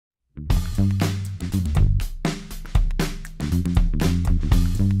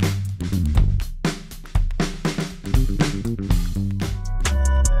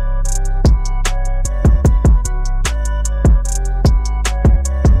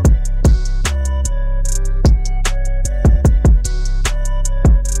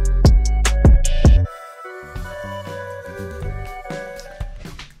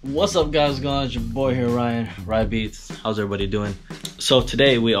What's up guys, going on? It's your boy here, Ryan, RhyBeats. How's everybody doing? So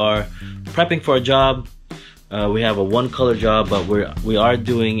today we are prepping for a job. We have a one color job, but we are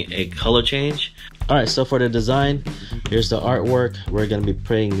doing a color change. Alright, so for the design, here's the artwork. We're gonna be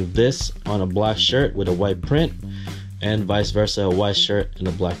printing this on a black shirt with a white print, and vice versa, a white shirt and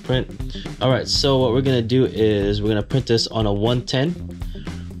a black print. Alright, so what we're gonna do is we're gonna print this on a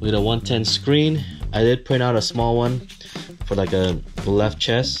 110 with a 110 screen. I did print out a small one for like a left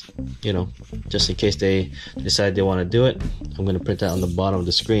chest, you know, just in case they decide they want to do it. I'm gonna print that on the bottom of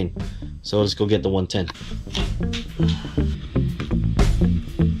the screen. So let's go get the 110.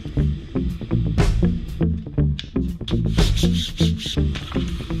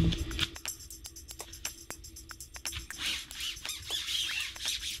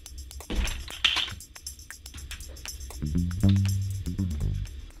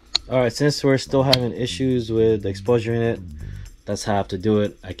 Alright, since we're still having issues with the exposure in it, that's how I have to do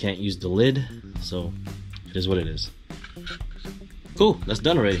it. I can't use the lid, so it is what it is. Cool, that's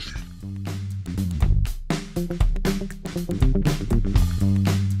done already.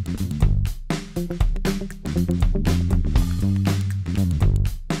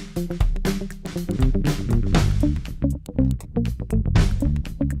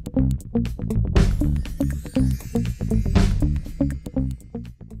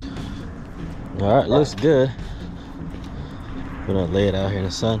 Alright, looks good. I'm gonna lay it out here in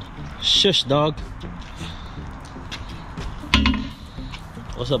the sun. Shush, dog.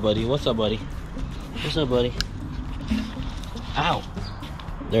 What's up, buddy? What's up, buddy? What's up, buddy? Ow!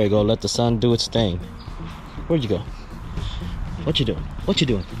 There you go. Let the sun do its thing. Where'd you go? What you doing? What you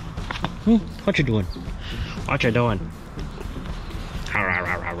doing? What you doing? What you doing?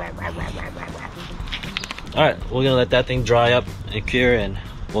 Alright, we're gonna let that thing dry up and cure, and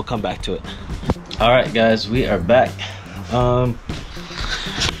we'll come back to it. Alright guys, we are back.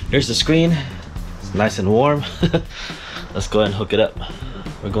 Here's the screen. It's nice and warm. Let's go ahead and hook it up.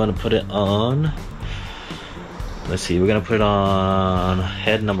 We're going to put it on, let's see, we're going to put it on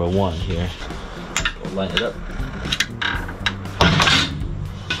head number 1 here. We'll line it up.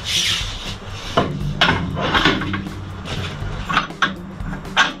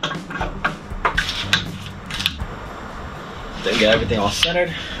 Then get everything all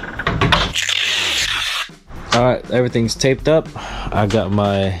centered. Alright, everything's taped up. I got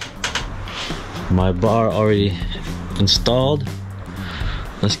my bar already installed.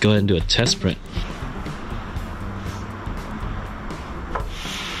 Let's go ahead and do a test print.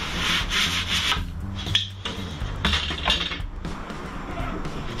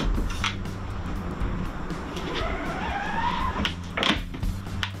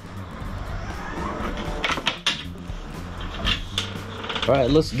 Alright,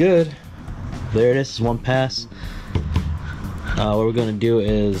 looks good. There it is, one pass. What we're going to do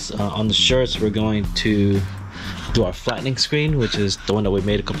is on the shirts we're going to do our flattening screen, which is the one that we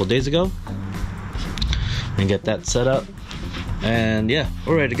made a couple days ago, and get that set up, and yeah,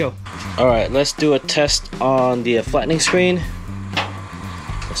 we're ready to go. Alright, let's do a test on the flattening screen.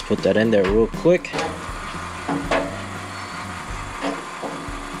 Let's put that in there real quick.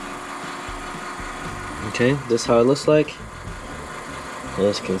 Okay, this is how it looks like. You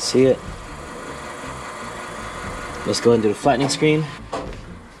guys can see it. Let's go into the flattening screen.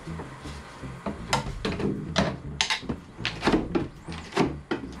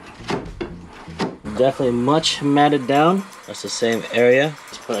 Definitely much matted down. That's the same area.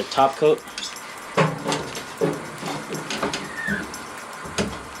 Let's put a top coat.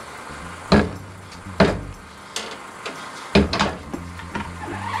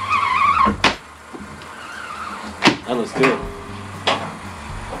 That looks good.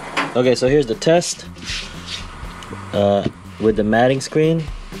 Okay, so here's the test. With the matting screen,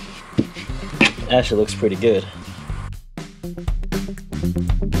 actually looks pretty good.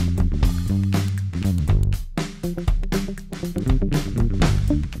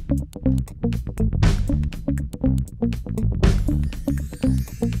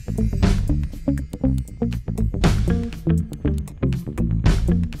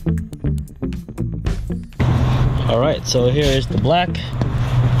 Alright, so here is the black with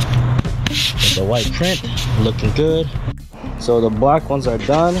the white print, looking good. So the black ones are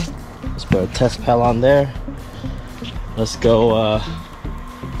done. Let's put a test pal on there. Let's go.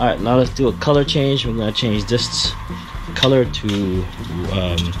 Alright, now let's do a color change. We're gonna change this color to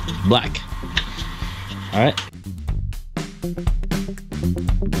black. Alright.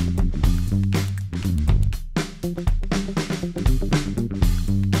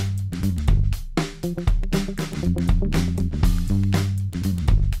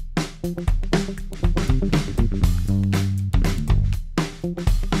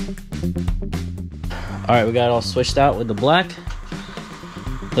 right, we got it all switched out with the black.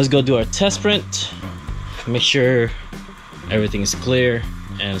 Let's go do our test print. Make sure everything is clear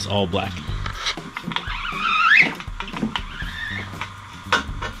and it's all black.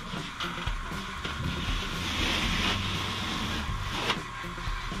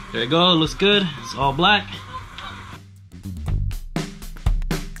 There you go, looks good. It's all black.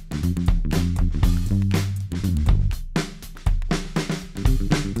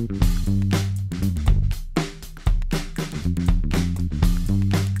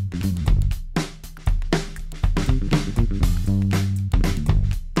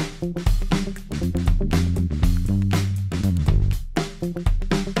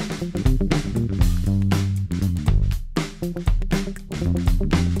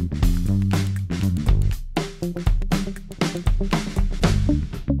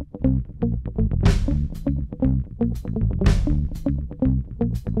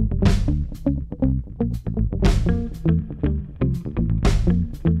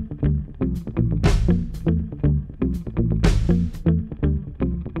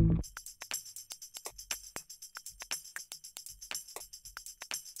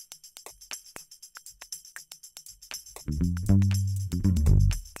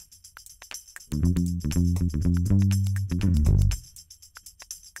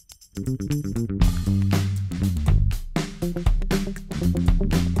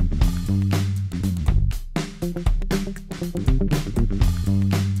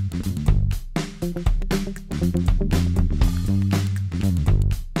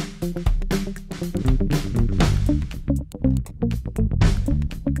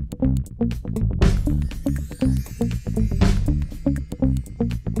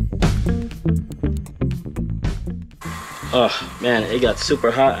 Oh man, it got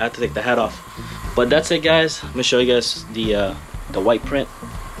super hot. I had to take the hat off. But that's it, guys. I'm gonna show you guys the white print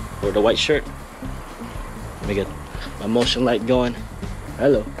or the white shirt. Let me get my motion light going.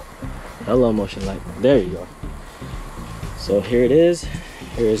 Hello motion light. There you go. So here it is.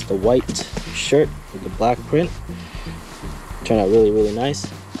 Here is the white shirt with the black print. Turned out really nice.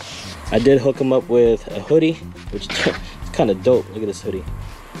 I did hook him up with a hoodie, which is kind of dope. Look at this hoodie.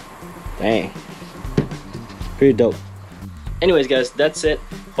 Dang, pretty dope. Anyways, guys, that's it.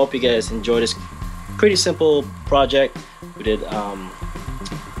 Hope you guys enjoyed this pretty simple project. We did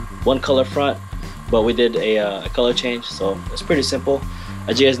one color front, but we did a color change, so it's pretty simple.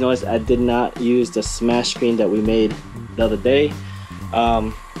 As you guys noticed, I did not use the smash screen that we made the other day.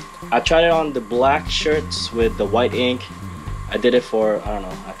 I tried it on the black shirts with the white ink. I did it for, I don't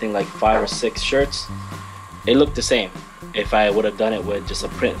know, I think like 5 or 6 shirts. It looked the same if I would have done it with just a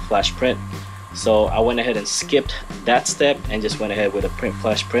flash print. So I went ahead and skipped that step and just went ahead with a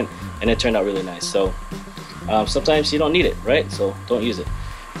flash print, and it turned out really nice. So sometimes you don't need it, right? So don't use it.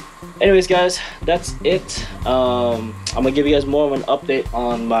 Anyways, guys, that's it. I'm gonna give you guys more of an update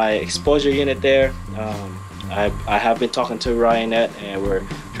on my exposure unit there. I have been talking to Rane, and we're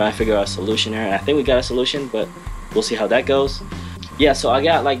trying to figure out a solution here. And I think we got a solution, but we'll see how that goes. Yeah, so I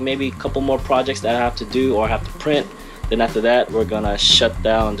got like maybe a couple more projects that I have to do or have to print. Then after that, we're gonna shut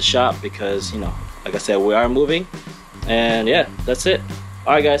down the shop because, you know, like I said, we are moving. And yeah, that's it.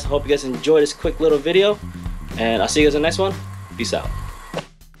 All right, guys, hope you guys enjoyed this quick little video, and I'll see you guys in the next one. Peace out.